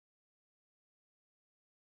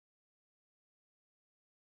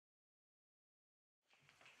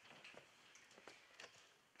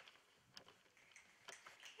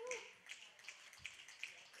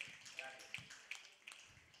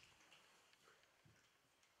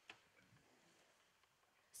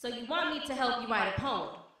So you want me to help you write a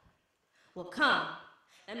poem? Well, come.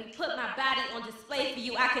 Let me put my body on display for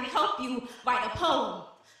you. I can help you write a poem.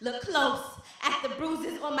 Look close at the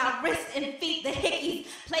bruises on my wrists and feet, the hickeys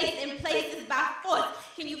placed in places by force.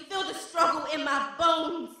 Can you feel the struggle in my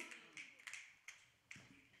bones?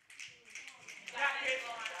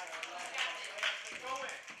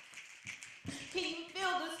 Can you feel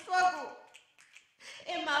the struggle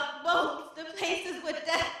in my bones? The places where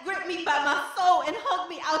death gripped me by my soul and hugged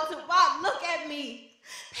me out to wild. Look at me.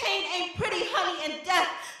 Pain ain't pretty, honey, and death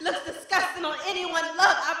looks disgusting on anyone.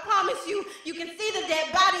 Look, I promise you, you can see the dead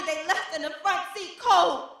body they left in the front seat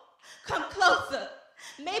cold. Come closer.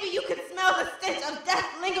 Maybe you can smell the stench of death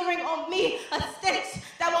lingering on me, a stench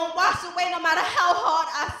that won't wash away no matter how hard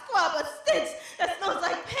I scrub, a stench that smells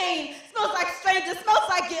like pain, smells like strangers, smells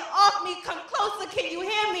like get off me. Come closer, can you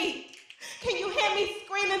hear me? Can you hear me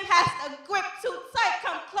screaming past a grip too tight?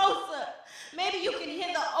 Come closer. Maybe you can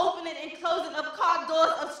hear the opening and closing of car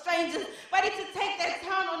doors of strangers, ready to take their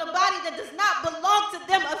turn on a body that does not belong to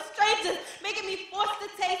them, of strangers, making me forced to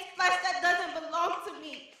taste flesh that doesn't belong to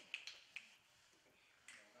me.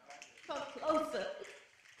 Come closer.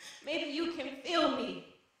 Maybe you can feel me.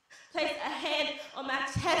 Place a hand on my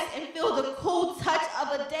chest and feel the cool touch of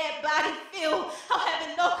a dead body. Feel how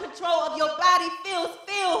having no control of your body feels.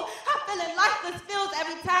 Feel how feeling lifeless feels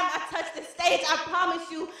every time I touch the stage. I promise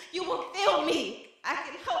you, you will feel me. I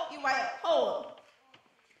can help you write a poem.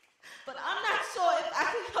 But I'm not sure if I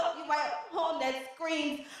can help you write a poem that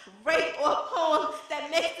screams rape, or a poem that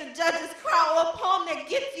makes the judges cry, or a poem that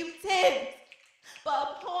gets you tears.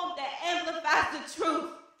 But a poem that amplifies the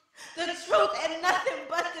truth. The truth and nothing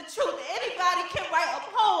but the truth. Anybody can write a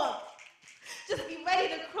poem. Just be ready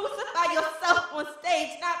to crucify yourself on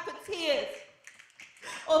stage, not for tears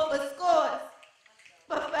or for